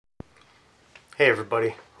Hey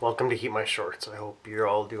everybody, welcome to HeatMyShorts. I hope you're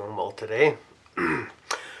all doing well today.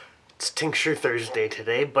 It's Tincture Thursday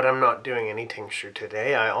today, but I'm not doing any tincture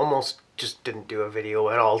today. I almost just didn't do a video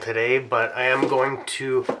at all today, but I am going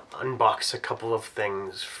to unbox a couple of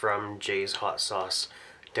things from Jay's Hot Sauce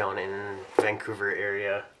down in Vancouver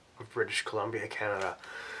area of British Columbia, Canada.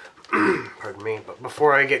 Pardon me, but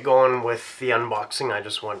before I get going with the unboxing, I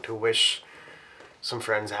just want to wish some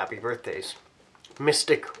friends happy birthdays.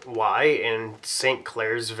 Mystic Y in St.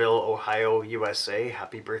 Clairsville, Ohio, USA.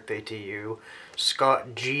 Happy birthday to you.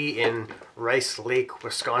 Scott G in Rice Lake,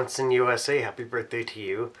 Wisconsin, USA. Happy birthday to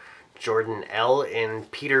you. Jordan L in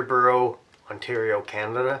Peterborough, Ontario,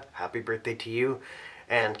 Canada. Happy birthday to you.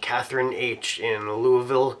 And Catherine H in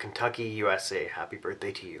Louisville, Kentucky, USA. Happy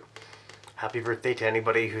birthday to you. Happy birthday to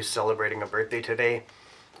anybody who's celebrating a birthday today.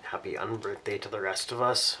 Happy unbirthday to the rest of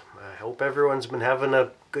us. I hope everyone's been having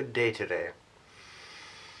a good day today.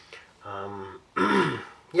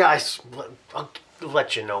 Yeah, I'll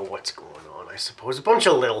let you know what's going on, I suppose. A bunch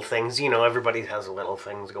of little things, you know, everybody has little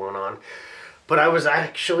things going on. But I was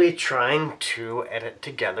actually trying to edit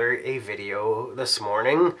together a video this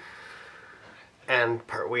morning and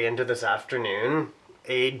partway into this afternoon,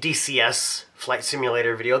 a DCS flight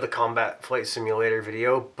simulator video, the combat flight simulator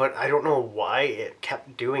video, but I don't know why it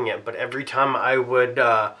kept doing it, but every time I would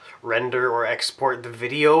render or export the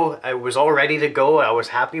video, I was all ready to go, I was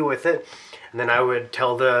happy with it, and then I would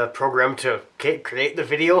tell the program to create the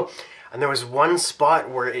video, and there was one spot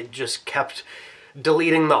where it just kept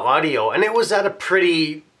deleting the audio, and it was at a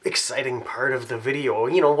pretty exciting part of the video,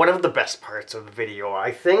 you know, one of the best parts of the video,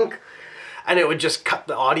 I think. And it would just cut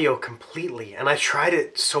the audio completely. And I tried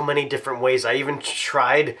it so many different ways. I even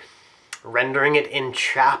tried rendering it in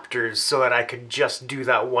chapters so that I could just do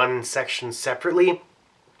that one section separately.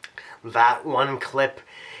 That one clip,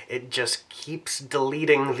 it just keeps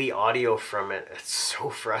deleting the audio from it. It's so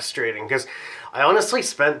frustrating because I honestly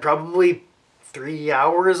spent probably 3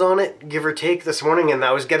 hours on it, give or take, this morning, and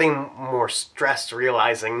I was getting more stressed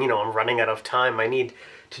realizing, you know, I'm running out of time. I need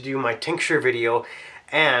to do my tincture video.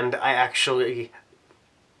 And I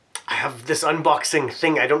have this unboxing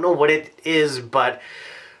thing. I don't know what it is, but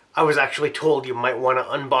I was actually told you might want to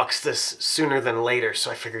unbox this sooner than later.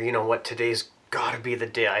 So I figure, you know what, today's gotta be the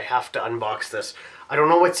day. I have to unbox this. I don't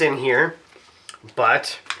know what's in here,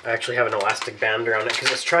 but I actually have an elastic band around it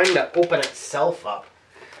because it's trying to open itself up.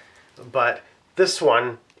 But this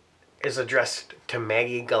one is addressed to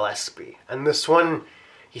Maggie Gillespie. And this one,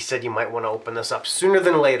 he said you might want to open this up sooner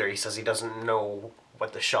than later. He says he doesn't know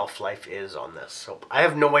what the shelf life is on this. So I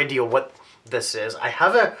have no idea what this is. I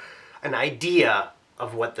have an idea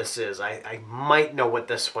of what this is. I might know what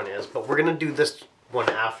this one is, but we're going to do this one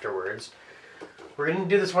afterwards. We're going to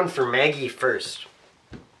do this one for Maggie first,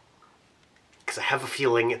 because I have a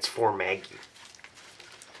feeling it's for Maggie.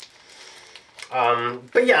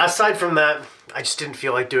 But yeah, aside from that, I just didn't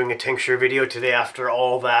feel like doing a tincture video today after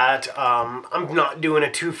all that. I'm not doing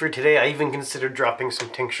a 2 for today. I even considered dropping some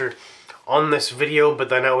tincture on this video, but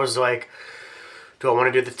then I was like, do I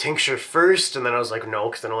want to do the tincture first? And then I was like, no,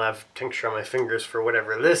 because then I'll have tincture on my fingers for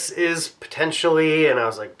whatever this is, potentially. And I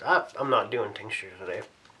was like, I'm not doing tincture today.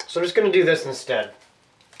 So I'm just going to do this instead.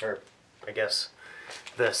 Or, I guess,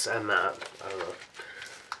 this and that. I don't know.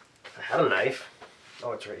 I had a knife.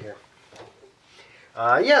 Oh, it's right here.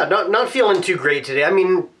 Yeah, not feeling too great today. I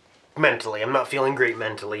mean, mentally. I'm not feeling great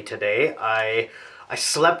mentally today. I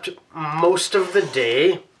slept most of the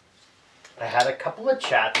day. I had a couple of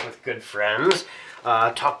chats with good friends.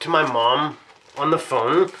 Talked to my mom on the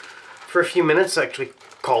phone for a few minutes. I actually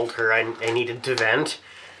called her. I needed to vent.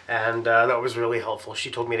 And that was really helpful. She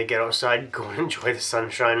told me to get outside, go and enjoy the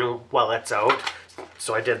sunshine while it's out.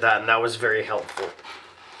 So I did that, and that was very helpful.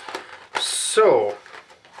 So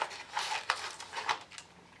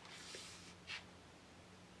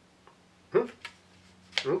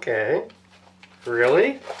okay.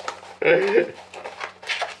 Really?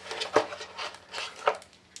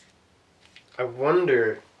 I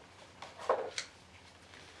wonder.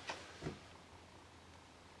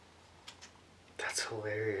 That's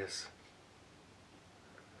hilarious.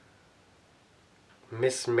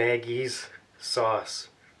 Miss Maggie's sauce.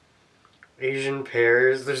 Asian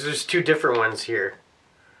pears. There's 2 different ones here.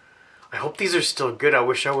 I hope these are still good. I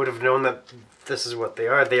wish I would have known that this is what they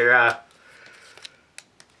are. They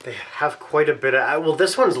have quite a bit of, well,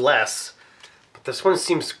 this one's less, but this one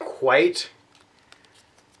seems quite,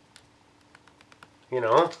 you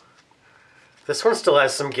know, this one still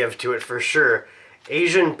has some give to it for sure.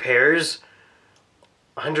 Asian pears,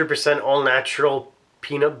 100% all natural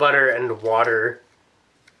peanut butter and water.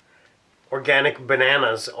 Organic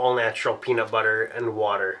bananas, all natural peanut butter and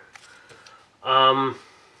water. I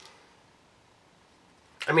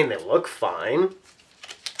mean, they look fine.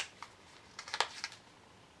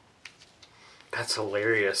 That's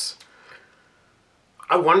hilarious.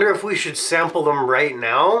 I wonder if we should sample them right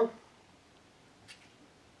now.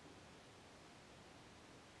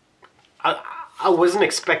 I wasn't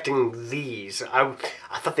expecting these. I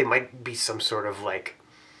thought they might be some sort of like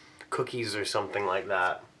cookies or something like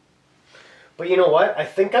that. But you know what? I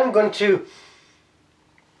think I'm going to...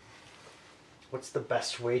 What's the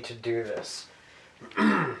best way to do this?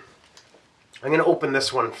 I'm going to open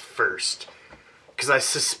this one first. Because I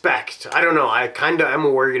suspect, I don't know, I kind of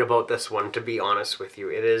am worried about this one, to be honest with you.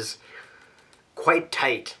 It is quite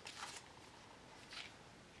tight.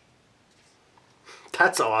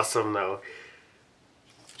 That's awesome, though.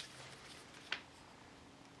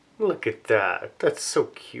 Look at that. That's so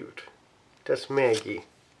cute. That's Maggie.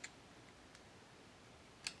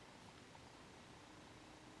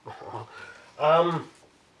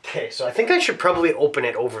 Okay, so I think I should probably open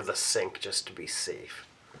it over the sink just to be safe.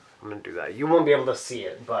 I'm going to do that. You won't be able to see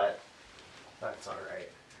it, but that's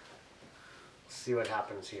alright. Let's see what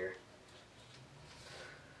happens here.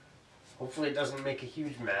 Hopefully it doesn't make a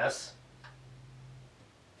huge mess.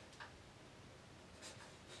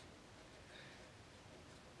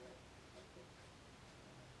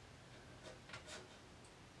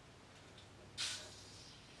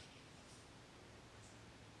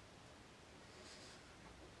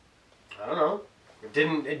 I don't know.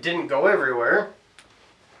 It didn't go everywhere.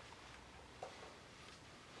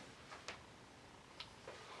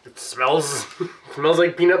 It smells smells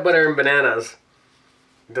like peanut butter and bananas.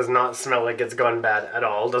 It does not smell like it's gone bad at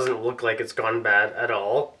all. Doesn't look like it's gone bad at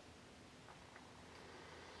all.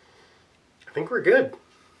 I think we're good.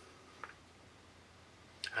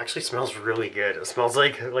 It actually smells really good. It smells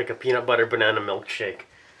like a peanut butter banana milkshake.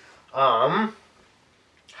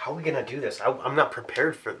 How are we gonna do this? I'm not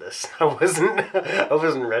prepared for this. I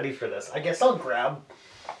wasn't ready for this. I guess I'll grab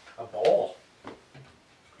a bowl.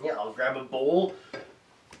 Yeah, I'll grab a bowl.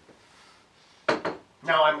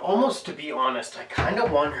 Now, I'm almost, to be honest, I kind of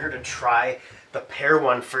want her to try the pear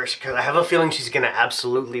one first, because I have a feeling she's going to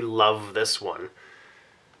absolutely love this one.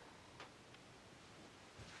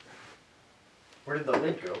 Where did the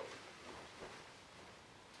lid go?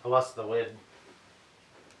 I lost the lid.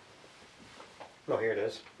 Oh, here it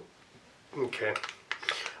is. Okay.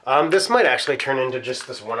 This might actually turn into just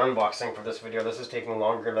this one unboxing for this video. This is taking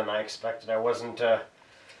longer than I expected. I wasn't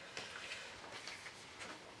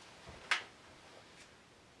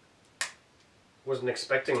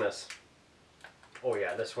expecting this. Oh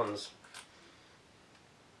yeah, this one's...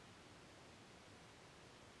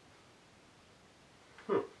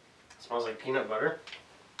 Smells like peanut butter.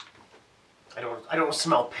 I don't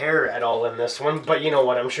smell pear at all in this one, but you know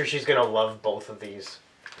what? I'm sure she's gonna love both of these.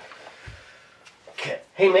 Okay.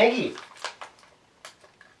 Hey Maggie.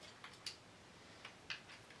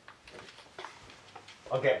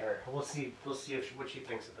 I'll get her. We'll see what she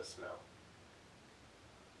thinks of the smell.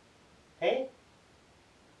 Hey?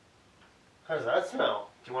 How does that smell?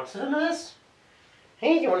 Do you want some of this?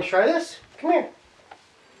 Hey, do you want to try this? Come here.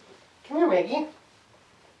 Come here, Maggie.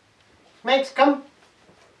 Mags, come.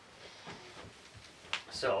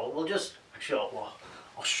 So we'll just actually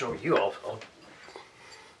I'll show you. I'll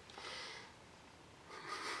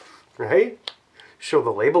right. Show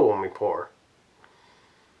the label when we pour.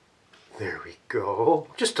 There we go.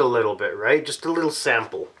 Just a little bit, right? Just a little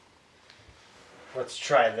sample. Let's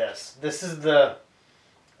try this. This is the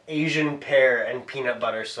Asian pear and peanut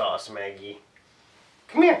butter sauce, Maggie.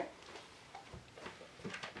 Come here.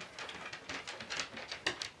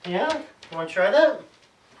 Yeah? You want to try that?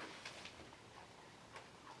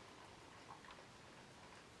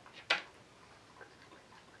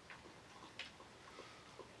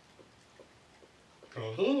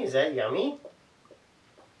 Hey, is that yummy?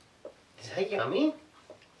 Is that yummy?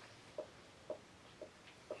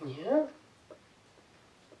 Yeah?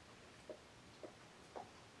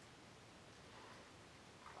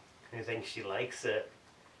 I think she likes it.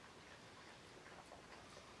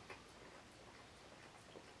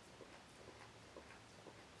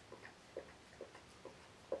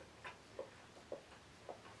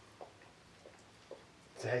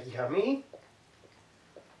 Is that yummy?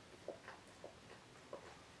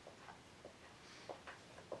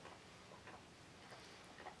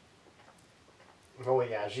 Oh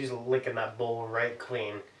yeah, she's licking that bowl right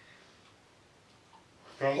clean.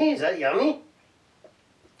 Hey, is that yummy?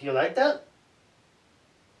 Do you like that?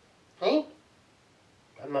 Hey?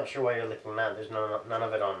 I'm not sure why you're licking that. There's none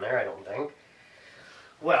of it on there, I don't think.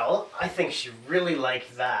 Well, I think she really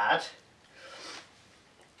liked that.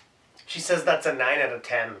 She says that's a 9 out of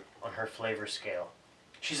 10 on her flavor scale.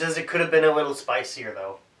 She says it could have been a little spicier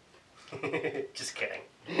though. Just kidding.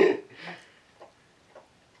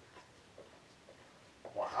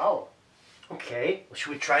 Wow. Okay, well,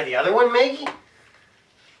 should we try the other one, Maggie?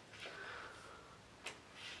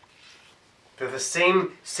 They're the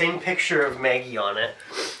same picture of Maggie on it.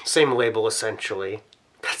 Same label, essentially.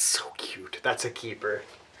 That's so cute. That's a keeper.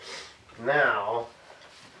 Now,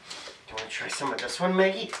 do you want to try some of this one,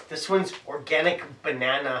 Maggie? This one's organic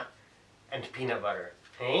banana and peanut butter.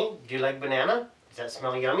 Hey, do you like banana? Does that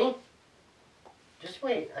smell yummy? Just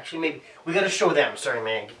wait. Actually, maybe we gotta show them. Sorry,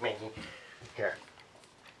 Maggie. Here.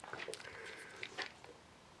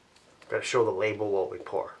 Gotta show the label while we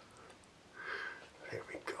pour. There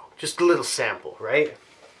we go. Just a little sample, right?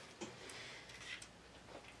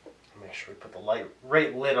 Make sure we put the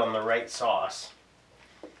right lid on the right sauce.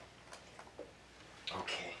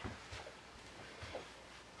 Okay.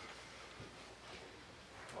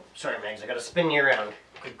 Oh, sorry, Mags. I gotta spin you around.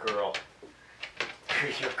 Good girl.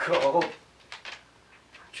 Here you go.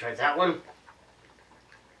 Try that one.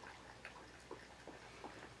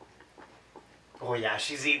 Oh yeah,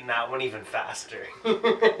 she's eating that one even faster.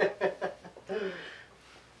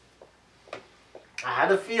 I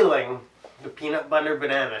had a feeling the peanut butter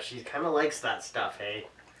banana, she kind of likes that stuff, hey?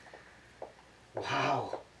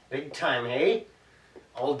 Wow, big time, hey?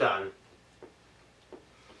 All done.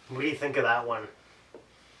 What do you think of that one?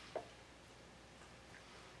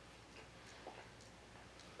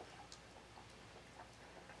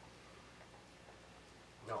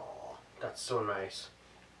 Oh, that's so nice.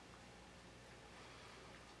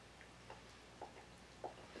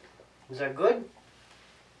 Is that good?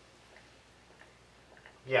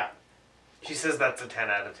 Yeah. She says that's a 10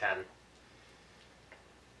 out of 10.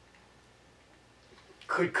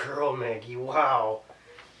 Good girl, Maggie. Wow.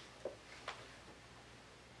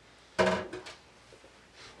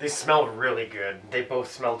 They smell really good. They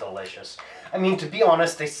both smell delicious. I mean, to be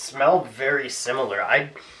honest, they smell very similar. I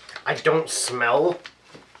don't smell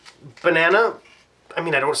banana. I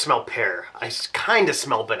mean, I don't smell pear. I kind of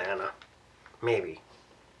smell banana. Maybe.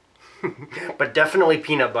 But definitely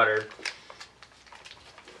peanut butter.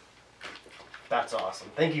 That's awesome.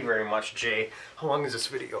 Thank you very much, Jay. How long is this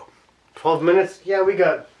video? 12 minutes? Yeah, we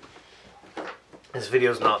got... This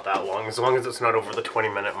video's not that long, as long as it's not over the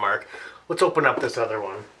 20-minute mark. Let's open up this other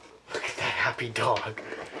one. Look at that happy dog.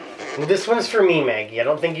 And this one's for me, Maggie. I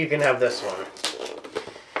don't think you can have this one.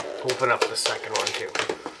 Open up the second one, too.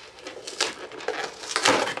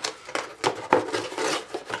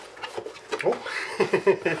 Oh,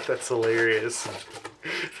 that's hilarious.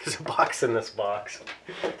 There's a box in this box.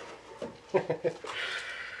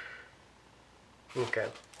 Okay.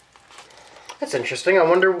 That's interesting. I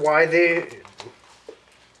wonder why they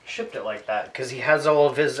shipped it like that. Because he has all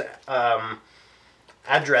of his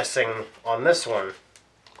addressing on this one.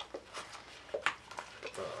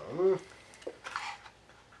 There we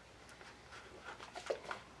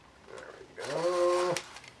go.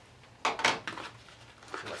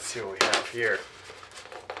 Let's see what we have here.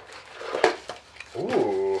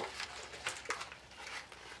 Ooh.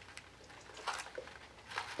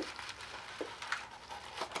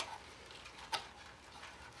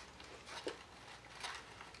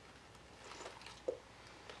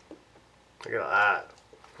 Look at that.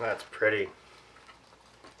 That's pretty.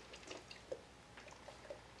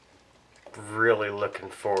 Really looking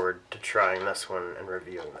forward to trying this one and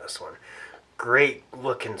reviewing this one. Great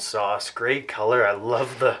looking sauce, great color. I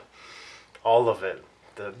love all of it.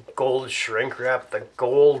 The gold shrink wrap, the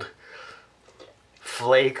gold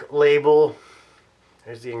flake label.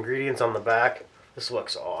 There's the ingredients on the back. This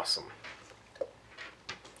looks awesome.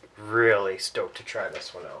 Really stoked to try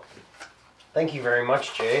this one out. Thank you very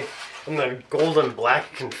much, Jay. And the gold and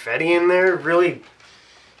black confetti in there really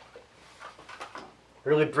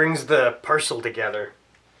brings the parcel together.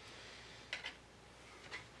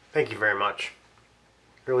 Thank you very much.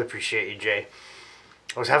 Really appreciate you, Jay.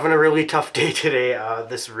 I was having a really tough day today.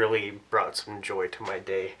 This really brought some joy to my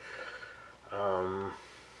day.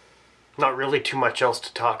 Not really too much else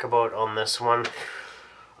to talk about on this one,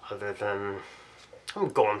 other than I'm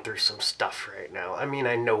going through some stuff right now. I mean,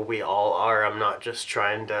 I know we all are. I'm not just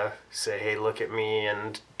trying to say, hey, look at me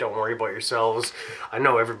and don't worry about yourselves. I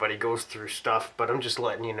know everybody goes through stuff, but I'm just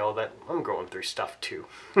letting you know that I'm going through stuff too.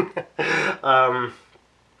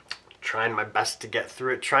 Trying my best to get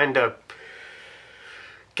through it. Trying to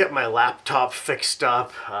get my laptop fixed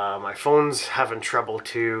up. My phone's having trouble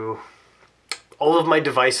too. All of my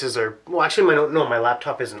devices are, well, actually, my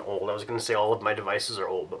laptop isn't old. I was going to say all of my devices are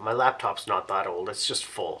old, but my laptop's not that old. It's just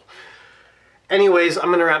full. Anyways, I'm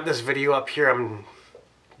going to wrap this video up here. I'm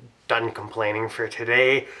done complaining for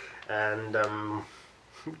today, and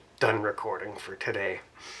done recording for today.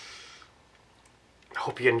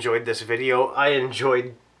 Hope you enjoyed this video. I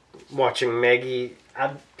enjoyed watching Maggie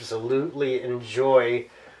absolutely enjoy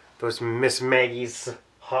those Miss Maggie's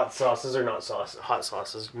hot sauces, or not sauce, hot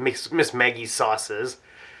sauces, Miss Maggie's sauces.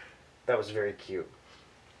 That was very cute.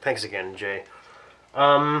 Thanks again, Jay.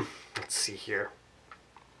 Let's see here.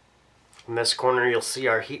 In this corner, you'll see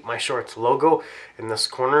our HeatMyShorts logo. In this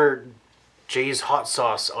corner, Jay's Hot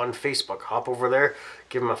Sauce on Facebook. Hop over there,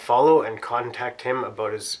 give him a follow, and contact him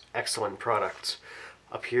about his excellent products.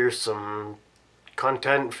 Up here, some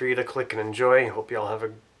content for you to click and enjoy. Hope you all have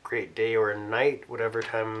a great day or night, whatever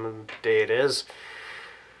time of day it is.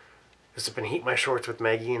 This has been HeatMyShorts with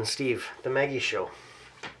Maggie and Steve, The Maggie Show.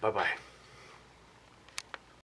 Bye-bye.